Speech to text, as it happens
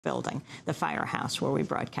building, the firehouse where we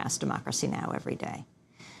broadcast Democracy Now! Every day.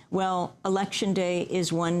 Well, Election Day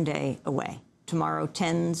is one day away. Tomorrow,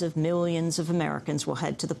 tens of millions of Americans will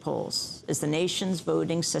head to the polls. Is the nation's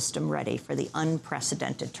voting system ready for the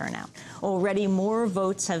unprecedented turnout? Already more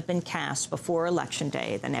votes have been cast before Election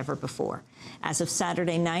Day than ever before. As of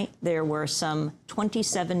Saturday night, there were some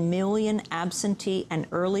 27 million absentee and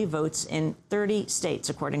early votes in 30 states,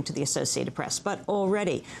 according to the Associated Press. But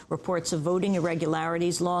already, reports of voting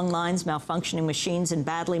irregularities, long lines, malfunctioning machines, and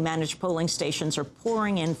badly managed polling stations are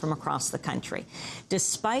pouring in from across the country.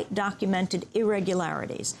 Despite documented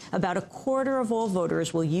irregularities, about a quarter of all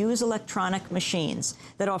voters will use electronic machines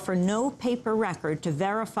that offer no paper record to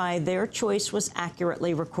verify their choice was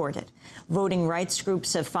accurately recorded. Voting rights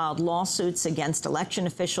groups have filed lawsuits against election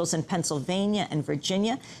officials in Pennsylvania and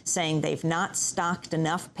Virginia, saying they've not stocked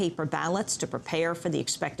enough paper ballots to prepare for the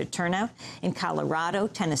expected turnout. In Colorado,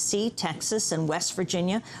 Tennessee, Texas, and West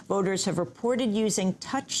Virginia, voters have reported using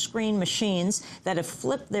touchscreen machines that have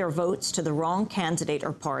flipped their votes to the wrong candidate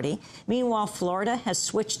or party. Meanwhile, Florida has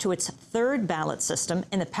switched to its third ballot system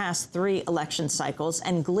in the past 3 election cycles,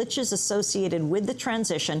 and glitches associated with the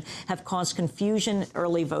transition have caused confusion at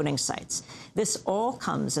early voting sites. This all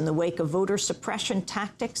comes in the wake of voter suppression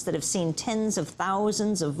tactics that have seen tens of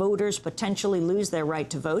thousands of voters potentially lose their right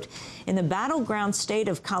to vote. In the battleground state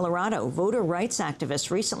of Colorado, voter rights activists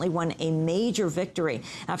recently won a major victory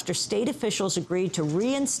after state officials agreed to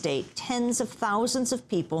reinstate tens of thousands of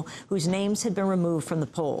people whose names had been removed from the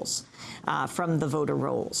polls, from the voter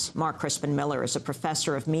rolls. Mark Crispin Miller is a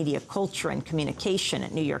professor of media culture and communication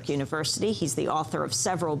at New York University. He's the author of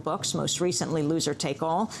several books, most recently Loser Take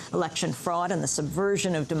All, Election Fraud and the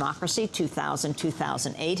Subversion of Democracy,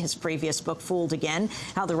 2000-2008. His previous book, Fooled Again,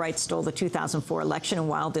 How the Right Stole the 2004 Election and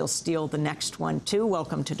Why They'll Steal the Next One, too.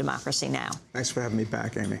 Welcome to Democracy Now! Thanks for having me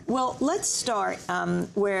back, Amy. Well, let's start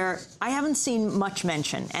where I haven't seen much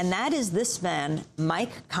mention, and that is this man,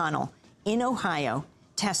 Mike Connell, in Ohio,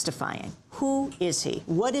 testifying. Who is he?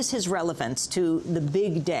 What is his relevance to the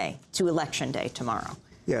big day, to Election Day tomorrow?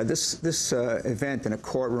 Yeah, this event in a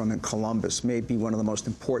courtroom in Columbus may be one of the most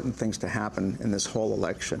important things to happen in this whole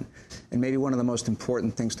election, and maybe one of the most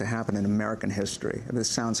important things to happen in American history. This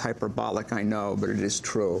sounds hyperbolic, I know, but it is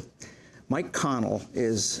true. Mike Connell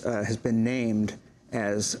has been named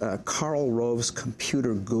as Karl Rove's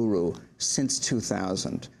computer guru since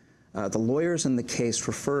 2000. The lawyers in the case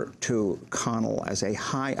refer to Connell as a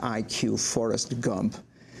high IQ Forrest Gump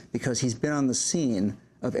because he's been on the scene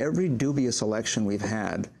of every dubious election we've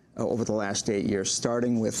had over the last 8 years,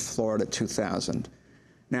 starting with Florida 2000.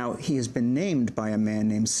 Now, he has been named by a man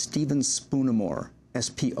named Stephen Spoonamore,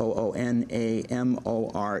 S-P-O-O-N-A-M-O-R-E,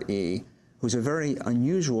 who's a very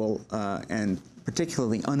unusual and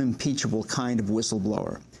particularly unimpeachable kind of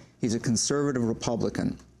whistleblower. He's a conservative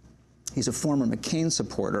Republican. He's a former McCain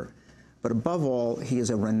supporter, but above all, he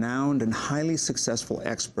is a renowned and highly successful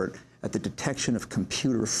expert at the detection of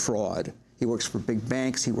computer fraud. He works for big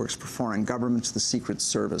banks, he works for foreign governments, the Secret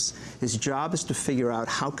Service. His job is to figure out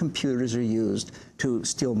how computers are used to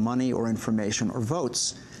steal money or information or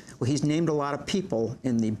votes. Well, he's named a lot of people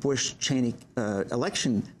in the Bush-Cheney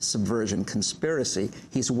election subversion conspiracy.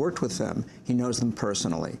 He's worked with them. He knows them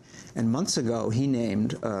personally. And months ago, he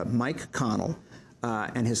named Mike Connell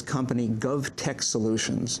and his company GovTech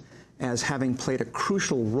Solutions as having played a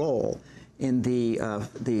crucial role in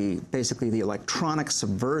basically the electronic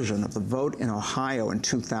subversion of the vote in Ohio in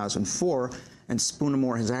 2004, and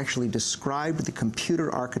Spoonamore has actually described the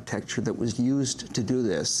computer architecture that was used to do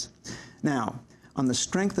this. Now, on the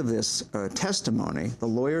strength of this testimony, the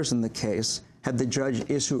lawyers in the case had the judge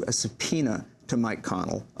issue a subpoena to Mike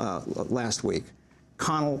Connell last week.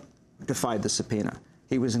 Connell defied the subpoena.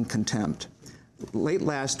 He was in contempt. Late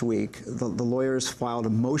last week, the lawyers filed a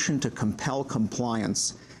motion to compel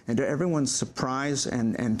compliance, and to everyone's surprise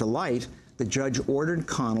and delight, the judge ordered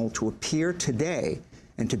Connell to appear today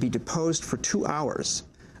and to be deposed for 2 hours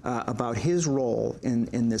about his role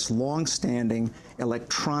in this long-standing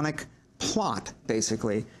electronic plot,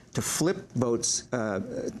 basically, to flip votes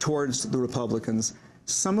towards the Republicans.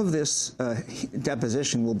 Some of this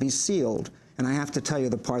deposition will be sealed, and I have to tell you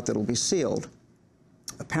the part that will be sealed.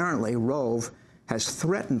 Apparently, Rove has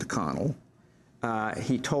threatened Connell.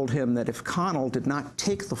 He told him that if Connell did not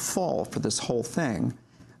take the fall for this whole thing,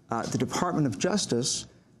 the Department of Justice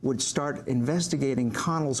would start investigating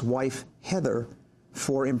Connell's wife, Heather,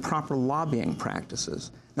 for improper lobbying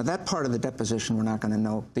practices. Now, that part of the deposition we're not going to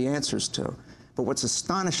know the answers to. But what's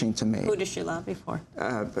astonishing to me... Who does she lobby for?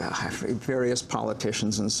 Various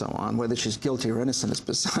politicians and so on. Whether she's guilty or innocent is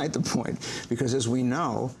beside the point, because as we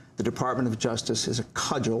know, the Department of Justice is a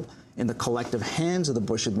cudgel. in the collective hands of the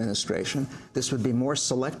Bush administration. This would be more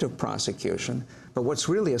selective prosecution. But what's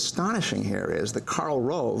really astonishing here is that Karl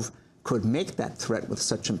Rove could make that threat with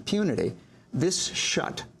such impunity. This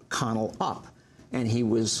shut Connell up. And he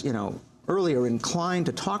was, earlier inclined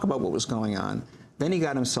to talk about what was going on. Then he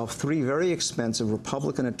got himself 3 very expensive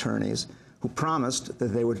Republican attorneys who promised that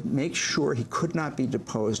they would make sure he could not be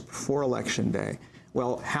deposed before Election Day.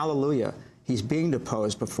 Well, hallelujah, he's being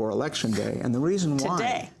deposed before Election Day. And the reason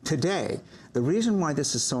why... Today. The reason why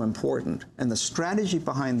this is so important, and the strategy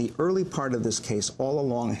behind the early part of this case all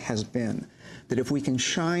along has been that if we can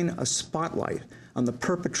shine a spotlight on the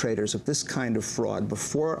perpetrators of this kind of fraud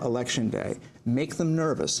before Election Day, make them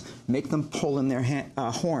nervous, make them pull in their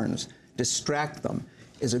horns, distract them,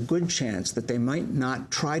 is a good chance that they might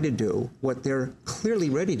not try to do what they're clearly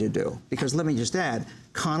ready to do. Because let me just add,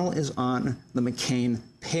 Connell is on the Mccain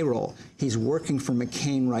payroll. He's working for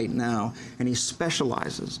Mccain right now, and he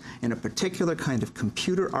specializes in a particular kind of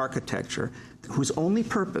computer architecture whose only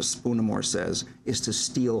purpose, Spoonamore says, is to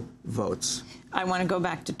steal votes. I want to go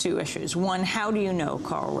back to 2 issues. One, how do you know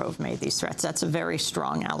Karl Rove made these threats? That's a very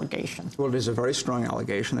strong allegation. Well, it is a very strong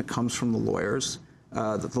allegation that comes from the lawyers.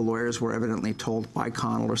 That the lawyers were evidently told by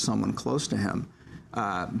Connell or someone close to him.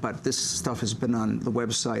 But this stuff has been on the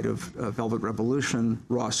website of Velvet Revolution.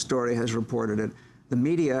 Raw Story has reported it. The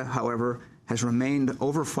media, however, has remained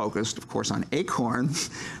over-focused, of course, on Acorn,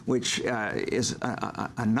 which is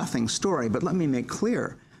a nothing story. But let me make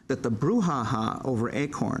clear that the brouhaha over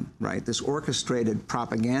Acorn, right, this orchestrated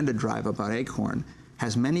propaganda drive about Acorn,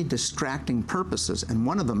 has many distracting purposes, and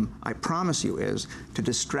one of them, I promise you, is to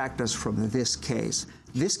distract us from this case.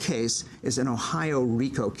 This case is an Ohio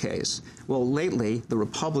RICO case. Well, lately, the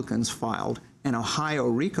Republicans filed an Ohio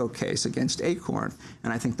RICO case against Acorn,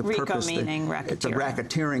 and I think the purpose... RICO meaning racketeering. It's a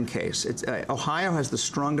racketeering case. Ohio has the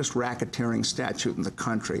strongest racketeering statute in the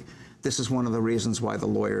country. This is one of the reasons why the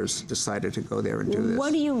lawyers decided to go there and do this.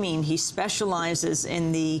 What do you mean he specializes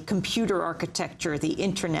in the computer architecture, the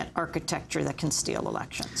internet architecture that can steal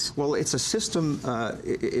elections? Well, it's a system.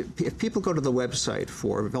 If people go to the website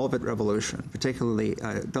for Velvet Revolution, particularly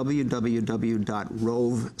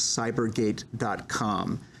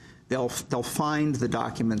www.rovecybergate.com, they'll find the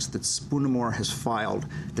documents that Spoonamore has filed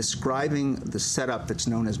describing the setup that's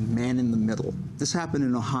known as man-in-the-middle. This happened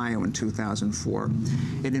in Ohio in 2004.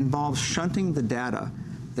 It involves shunting the data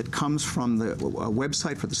that comes from the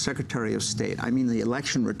website for the Secretary of State, I mean the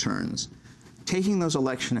election returns, taking those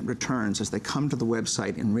election returns as they come to the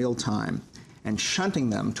website in real time and shunting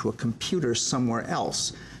them to a computer somewhere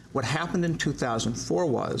else. What happened in 2004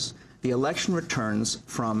 was the election returns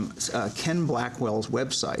from Ken Blackwell's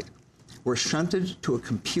website were shunted to a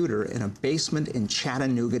computer in a basement in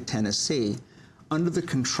Chattanooga, Tennessee, under the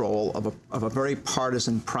control of a very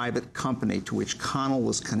partisan private company to which Connell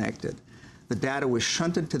was connected. The data was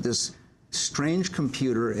shunted to this strange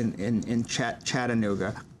computer in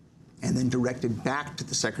Chattanooga and then directed back to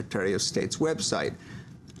the Secretary of State's website.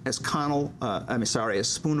 As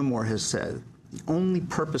Spoonamore has said, the only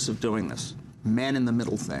purpose of doing this,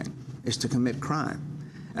 man-in-the-middle thing, is to commit crime.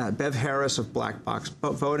 Bev Harris of Black Box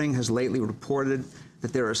Voting has lately reported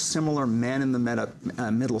that there are similar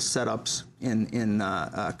man-in-the-middle setups in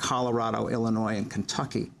Colorado, Illinois, and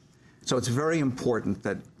Kentucky. So it's very important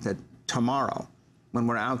that tomorrow, when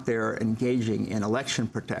we're out there engaging in election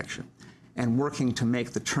protection and working to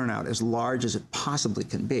make the turnout as large as it possibly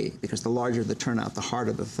can be, because the larger the turnout, the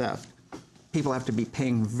harder the theft, people have to be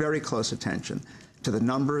paying very close attention to the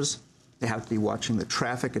numbers. They have to be watching the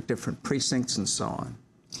traffic at different precincts and so on.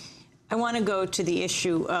 I want to go to the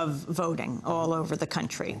issue of voting all over the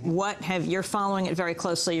country. You're following it very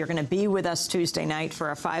closely. You're going to be with us Tuesday night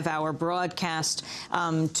for a 5-hour broadcast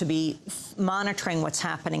to be monitoring what's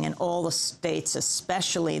happening in all the states,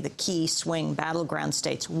 especially the key swing battleground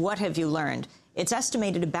states. What have you learned? It's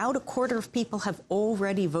estimated about a quarter of people have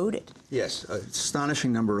already voted. Yes, an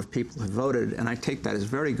astonishing number of people have voted, and I take that as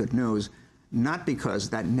very good news, not because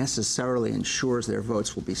that necessarily ensures their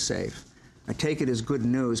votes will be safe. I take it as good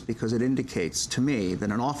news because it indicates to me that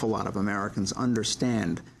an awful lot of Americans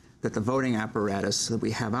understand that the voting apparatus that we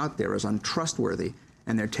have out there is untrustworthy,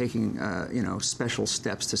 and they're taking special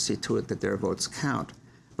steps to see to it that their votes count.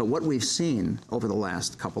 But what we've seen over the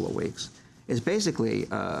last couple of weeks is basically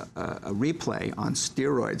a replay on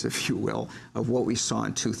steroids, if you will, of what we saw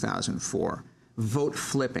in 2004. Vote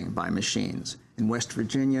flipping by machines in West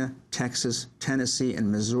Virginia, Texas, Tennessee,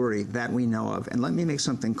 and Missouri that we know of. And let me make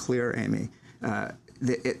something clear, Amy.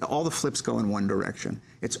 All the flips go in one direction.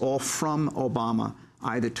 It's all from Obama,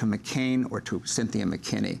 either to McCain or to Cynthia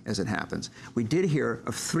McKinney, as it happens. We did hear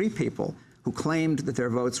of 3 people who claimed that their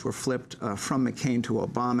votes were flipped from McCain to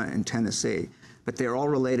Obama in Tennessee, but they're all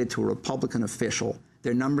related to a Republican official.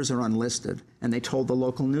 Their numbers are unlisted, and they told the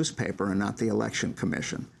local newspaper and not the Election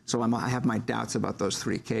Commission. So I have my doubts about those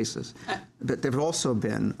 3 cases. But there have also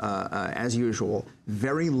been, as usual,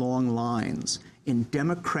 very long lines in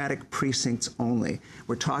Democratic precincts only.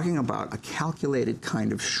 We're talking about a calculated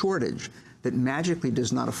kind of shortage that magically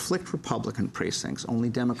does not afflict Republican precincts, only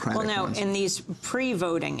Democratic ones. Well, now, in these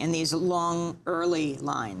pre-voting, in these long, early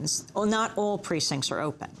lines, not all precincts are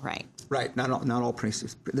open, right? Right, not all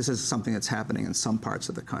precincts. This is something that's happening in some parts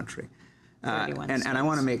of the country. And I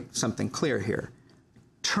want to make something clear here.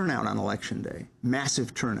 Turnout on Election Day,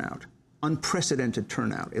 massive turnout, unprecedented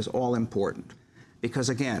turnout is all important. Because,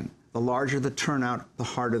 again, the larger the turnout, the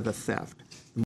harder the theft.